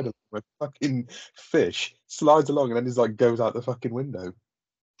slide along with fucking fish, slides along, and then just like goes out the fucking window.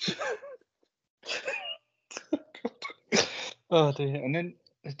 Oh dear. And then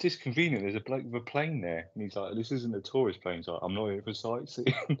it's just convenient. There's a bloke with a plane there, and he's like, "This isn't a tourist plane." He's like, "I'm not here for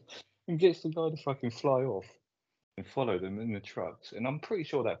sightseeing," and gets the guy to fucking fly off and follow them in the trucks. And I'm pretty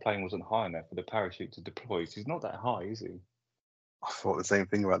sure that plane wasn't high enough for the parachute to deploy. 'Cause he's not that high, is he? I thought the same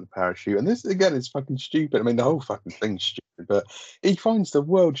thing about the parachute, and this again is fucking stupid. I mean, the whole fucking thing's stupid, but he finds the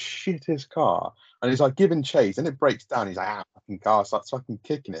world's shittest car, and he's like giving chase, and it breaks down. He's like, "Ah, fucking car!" Starts fucking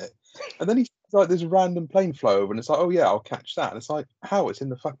kicking it, and then he's like, "This random plane fly over," and it's like, "Oh yeah, I'll catch that." And it's like, "How? It's in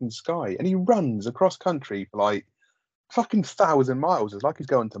the fucking sky," and he runs across country for like fucking 1,000 miles. It's like he's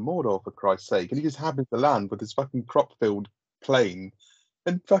going to Mordor for Christ's sake, and he just happens to land with his fucking crop-filled plane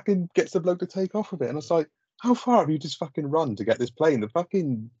and fucking gets the bloke to take off with it. And it's like, how far have you just fucking run to get this plane? The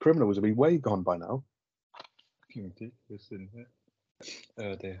fucking criminals will be way gone by now. Fucking ridiculous, isn't it?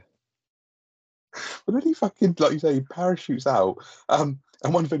 Oh dear. But then he fucking, like you say, he parachutes out. And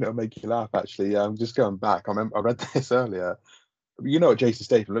one thing that'll make you laugh, actually, just going back, I read this earlier. You know what Jason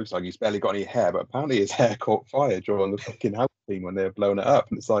Statham looks like? He's barely got any hair, but apparently his hair caught fire during the fucking house scene when they were blowing it up.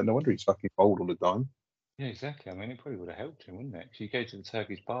 And it's like, no wonder he's fucking bald all the time. Yeah, exactly. I mean, it probably would have helped him, wouldn't it? 'Cause you go to the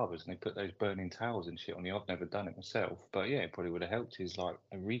Turkish barbers and they put those burning towels and shit on you. I've never done it myself, but yeah, it probably would have helped his like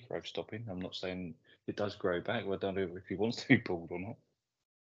a regrowth stopping. I'm not saying it does grow back. Well, I don't know if he wants to be bald or not.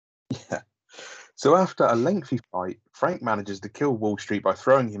 Yeah. So after a lengthy fight, Frank manages to kill Wall Street by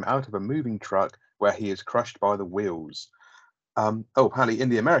throwing him out of a moving truck where he is crushed by the wheels. Apparently in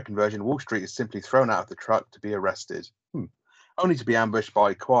the American version, Wall Street is simply thrown out of the truck to be arrested. Only to be ambushed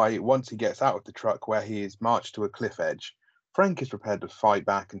by Kwai once he gets out of the truck where he is marched to a cliff edge. Frank is prepared to fight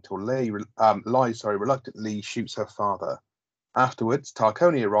back until Lai reluctantly shoots her father. Afterwards,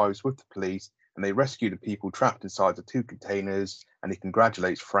 Tarconi arrives with the police and they rescue the people trapped inside the two containers, and he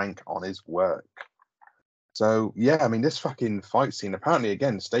congratulates Frank on his work. So yeah, I mean, this fucking fight scene. Apparently,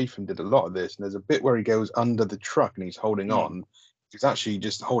 again, Statham did a lot of this, and there's a bit where he goes under the truck and he's holding on. He's actually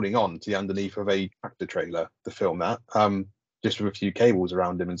just holding on to the underneath of a tractor trailer to film that, just with a few cables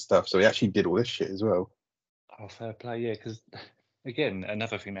around him and stuff. So he actually did all this shit as well. Oh, fair play, yeah. Because again,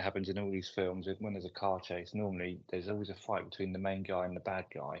 another thing that happens in all these films is when there's a car chase, normally there's always a fight between the main guy and the bad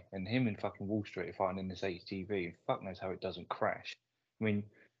guy, and him and fucking Wall Street are fighting in this HGV. Fuck knows how it doesn't crash. I mean,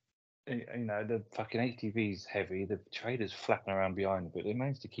 you know, the fucking HGV's heavy, the trailer's flapping around behind it, but they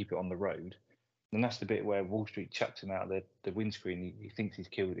managed to keep it on the road. And that's the bit where Wall Street chucks him out of the windscreen. He thinks he's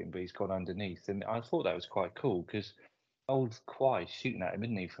killed him, but he's gone underneath. And I thought that was quite cool because old Kwai's shooting at him,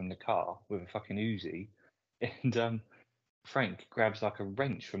 isn't he, from the car with a fucking Uzi. And Frank grabs like a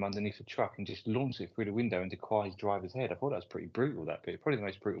wrench from underneath the truck and just launches it through the window into Kwai's driver's head. I thought that was pretty brutal, that bit. Probably the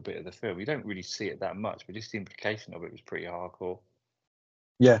most brutal bit of the film. You don't really see it that much, but just the implication of it was pretty hardcore.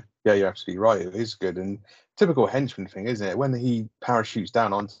 Yeah, you're absolutely right. It is good, and typical henchman thing, isn't it? When he parachutes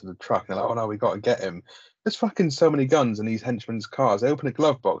down onto the truck, and they're like, "Oh no, we got to get him." There's fucking so many guns in these henchmen's cars. They open a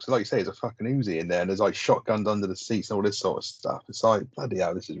glove box, and like you say, there's a fucking Uzi in there, and there's like shotguns under the seats and all this sort of stuff. It's like, bloody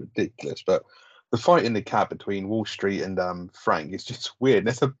hell, this is ridiculous. But the fight in the cab between Wall Street and Frank is just weird.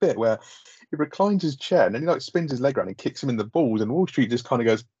 There's a bit where he reclines his chair, and then he like spins his leg around and kicks him in the balls, and Wall Street just kind of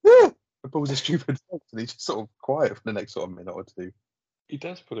goes, "Ah!" and pulls a stupid face, and he's just sort of quiet for the next sort of minute or two. He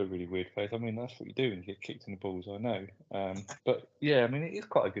does put a really weird face. I mean, that's what you do when you get kicked in the balls, I know. But yeah, I mean, it is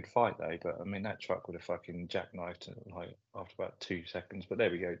quite a good fight though. But I mean, that truck would have fucking jackknifed it, like after about 2 seconds. But there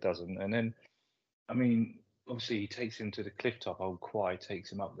we go, it doesn't. And then, I mean, obviously he takes him to the cliff top. Old Quai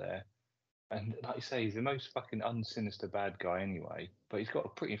takes him up there, and like you say, he's the most fucking unsinister bad guy anyway. But he's got a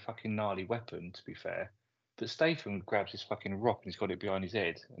pretty fucking gnarly weapon, to be fair. But Statham grabs his fucking rock and he's got it behind his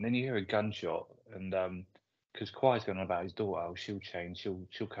head, and then you hear a gunshot, and because Quai's going on about his daughter, oh, she'll change,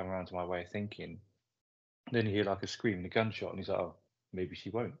 she'll come around to my way of thinking. Then you hear like a scream and a gunshot, and he's like, oh, maybe she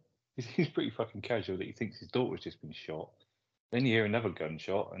won't. He's pretty fucking casual that he thinks his daughter's just been shot. Then you hear another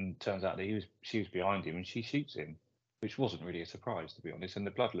gunshot, and turns out that she was behind him, and she shoots him, which wasn't really a surprise, to be honest. And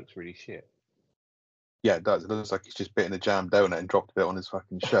the blood looks really shit. Yeah, it does. It looks like he's just bitten a jam donut and dropped a bit on his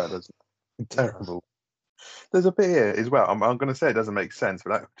fucking shirt. That's terrible. There's a bit here as well. I'm going to say it doesn't make sense,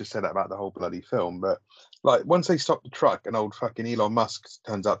 but I just said that about the whole bloody film. But like, once they stop the truck and old fucking Elon Musk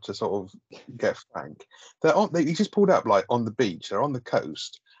turns up to sort of get Frank, he's just pulled up like on the beach. They're on the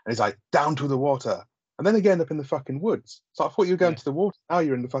coast, and he's like, down to the water. And then they end up in the fucking woods. So I thought you were going to the water. Now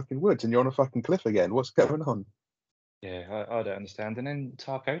you're in the fucking woods and you're on a fucking cliff again. What's going on? Yeah, I don't understand. And then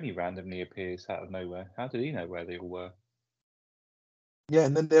Tarconi randomly appears out of nowhere. How did he know where they all were? Yeah,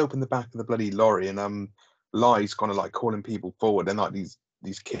 and then they open the back of the bloody lorry, and Lie's kind of like calling people forward. And like these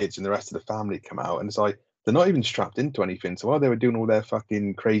kids and the rest of the family come out, and it's like they're not even strapped into anything. So while they were doing all their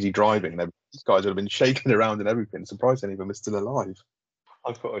fucking crazy driving, these guys would have been shaking around and everything. Surprised any of them are still alive.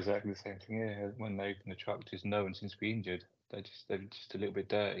 I've got exactly the same thing. Yeah, when they open the truck, just no one seems to be injured. They're just a little bit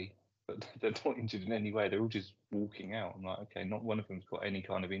dirty, but they're not injured in any way. They're all just walking out. I'm like, okay, not one of them's got any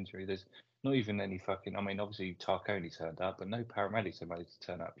kind of injury. There's not even any fucking. I mean, obviously Tarconi turned up, but no paramedics have managed to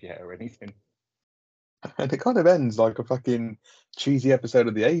turn up yet or anything. And it kind of ends like a fucking cheesy episode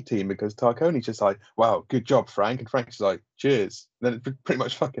of the A-Team because Tarconi's just like, wow, good job, Frank. And Frank's like, cheers. And then it pretty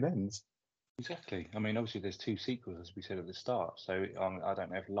much fucking ends. Exactly. I mean, obviously there's two sequels, as we said at the start. So I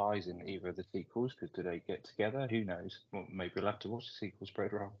don't know if Lie's in either of the sequels because do they get together? Who knows? Well, maybe we'll have to watch the sequel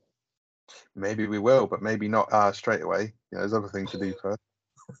spread around. Maybe we will, but maybe not straight away. There's other things to do first.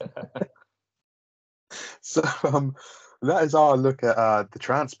 So that is our look at the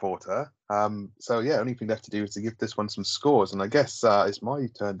Transporter. So yeah, only thing left to do is to give this one some scores, and I guess it's my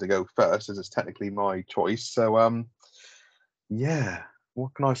turn to go first, as it's technically my choice. So yeah,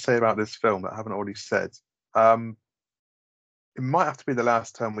 what can I say about this film that I haven't already said? It might have to be the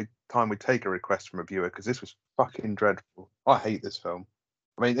last time we take a request from a viewer because this was fucking dreadful. I hate this film.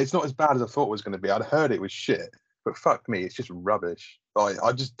 I mean, it's not as bad as I thought it was going to be. I'd heard it was shit, but fuck me, it's just rubbish.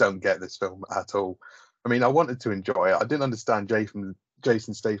 I just don't get this film at all. I mean, I wanted to enjoy it. I didn't understand Jason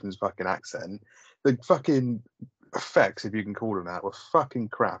Statham's fucking accent. The fucking effects, if you can call them that, were fucking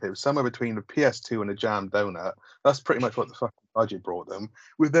crap. It was somewhere between a PS2 and a jam donut. That's pretty much what the fucking budget brought them,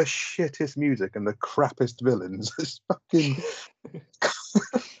 with the shittest music and the crappiest villains. It's fucking.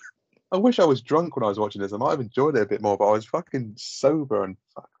 I wish I was drunk when I was watching this. I might have enjoyed it a bit more, but I was fucking sober and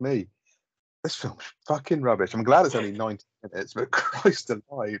fuck me. This film's fucking rubbish. I'm glad it's only 90 minutes, but Christ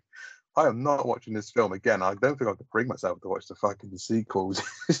alive. I am not watching this film again. I don't think I could bring myself to watch the fucking sequels.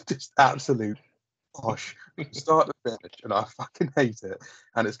 It's just absolute posh, start to finish, and I fucking hate it.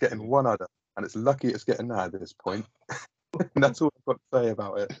 And it's getting one udder, and it's lucky it's getting that at this point. And that's all I've got to say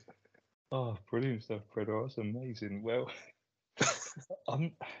about it. Oh, brilliant stuff, Predator. That's amazing. Well,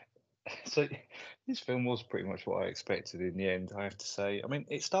 so this film was pretty much what I expected in the end, I have to say. I mean,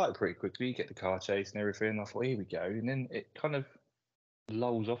 it started pretty quickly. You get the car chase and everything. I thought, here we go. And then it kind of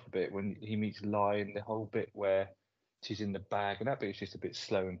lulls off a bit when he meets Lie and the whole bit where she's in the bag. And that bit's just a bit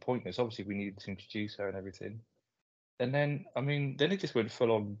slow and pointless. Obviously, we needed to introduce her and everything. And then, I mean, then it just went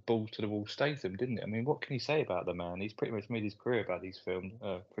full on balls to the wall Statham, didn't it? I mean, what can you say about the man? He's pretty much made his career about these films,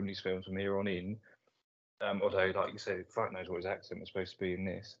 from these films from here on in. Although, like you said, fuck knows what his accent was supposed to be in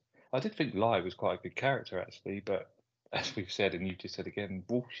this. I did think Lie was quite a good character, actually, but as we've said, and you just said again,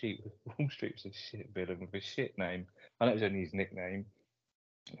 Wall Street was a shit villain with a shit name. I know it was only his nickname,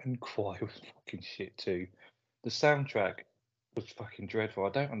 and Quai was fucking shit too. The soundtrack was fucking dreadful. I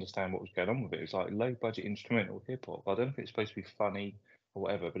don't understand what was going on with it. It was like low budget instrumental hip hop. I don't know if it's supposed to be funny or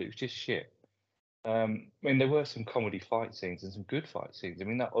whatever, but it was just shit. I mean, there were some comedy fight scenes and some good fight scenes. I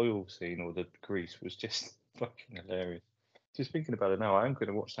mean, that oil scene or the grease was just fucking hilarious. Just thinking about it now, I am going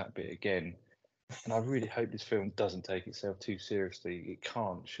to watch that bit again. And I really hope this film doesn't take itself too seriously. It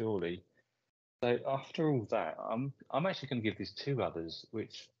can't, surely. So after all that, I'm actually going to give this two others,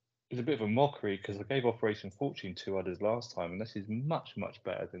 which is a bit of a mockery because I gave Operation Fortune two others last time, and this is much, much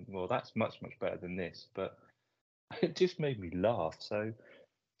better than, well, that's much, much better than this. But it just made me laugh. So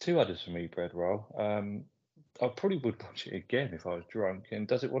two others for me, bread roll. I probably would watch it again if I was drunk. And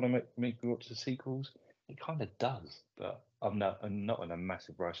does it want to make me watch the sequels? It kind of does, but I'm not in a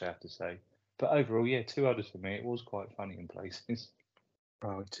massive rush, I have to say. But overall, yeah, two others for me. It was quite funny in places.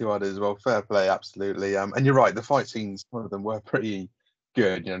 Oh, two others. Well, fair play, absolutely. And you're right. The fight scenes, one of them were pretty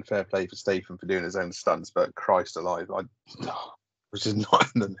good. And fair play for Statham for doing his own stunts. But Christ alive, I was just not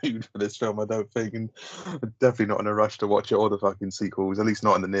in the mood for this film. I don't think, and definitely not in a rush to watch it or the fucking sequels. At least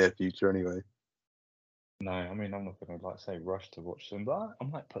not in the near future, anyway. No, I mean, I'm not going to say rush to watch them, but I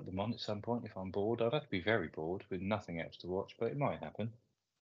might put them on at some point if I'm bored. I'd have to be very bored with nothing else to watch, but it might happen.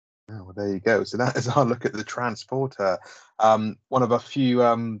 Oh, well, there you go. So that is our look at the Transporter. One of a few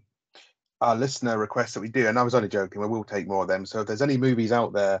our listener requests that we do, and I was only joking. We will take more of them. So if there's any movies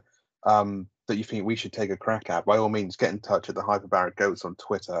out there that you think we should take a crack at, by all means, get in touch at the Hyperbaric Goats on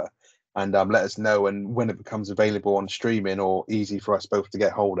Twitter and let us know. And when it becomes available on streaming or easy for us both to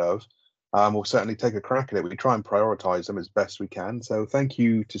get hold of, we'll certainly take a crack at it. We try and prioritize them as best we can. So thank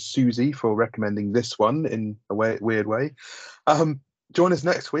you to Susie for recommending this one in a weird way. Join us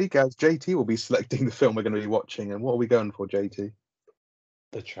next week as JT will be selecting the film we're going to be watching. And what are we going for, JT?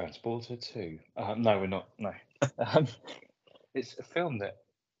 The Transporter 2. No, we're not. No. Um, it's a film that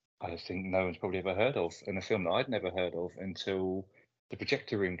I think no one's probably ever heard of, and a film that I'd never heard of until the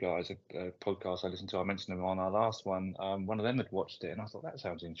Projector Room guys, a podcast I listened to. I mentioned them on our last one. One of them had watched it, and I thought that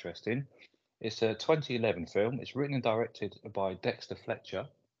sounds interesting. It's a 2011 film. It's written and directed by Dexter Fletcher.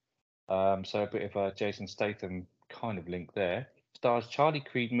 So a bit of a Jason Statham kind of link there. Stars Charlie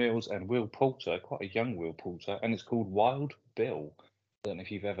Creed Mills and Will Poulter, quite a young Will Poulter, and it's called Wild Bill. Don't know if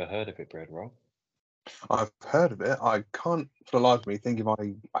you've ever heard of it, Breadroll. I've heard of it. I can't for the life of me think if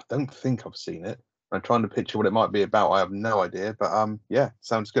I don't think I've seen it. I'm trying to picture what it might be about. I have no idea. But yeah,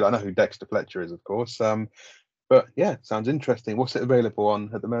 sounds good. I know who Dexter Fletcher is, of course. But yeah, sounds interesting. What's it available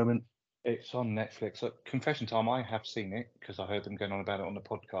on at the moment? It's on Netflix. Confession time, I have seen it because I heard them going on about it on the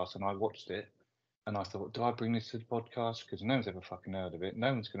podcast and I watched it. And I thought, do I bring this to the podcast? Because no one's ever fucking heard of it.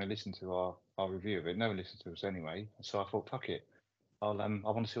 No one's going to listen to our review of it. No one listens to us anyway. So I thought, fuck it. I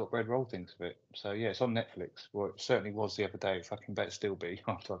want to see what Bread Roll thinks of it. So yeah, it's on Netflix. Well, it certainly was the other day. Fucking bet still be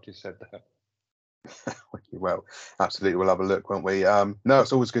after I've just said that. Well, absolutely. We'll have a look, won't we? No,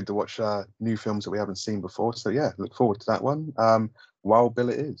 it's always good to watch new films that we haven't seen before. So yeah, look forward to that one. Wild Bill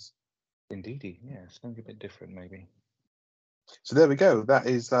it is. Indeedy, yeah, something a bit different maybe. So there we go. That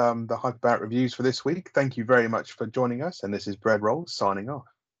is the Hyperbaric reviews for this week. Thank you very much for joining us. And this is Bread Roll signing off.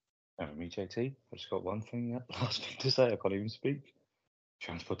 And me, JT, I've just got one thing, last thing to say. I can't even speak.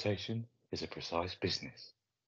 Transportation is a precise business.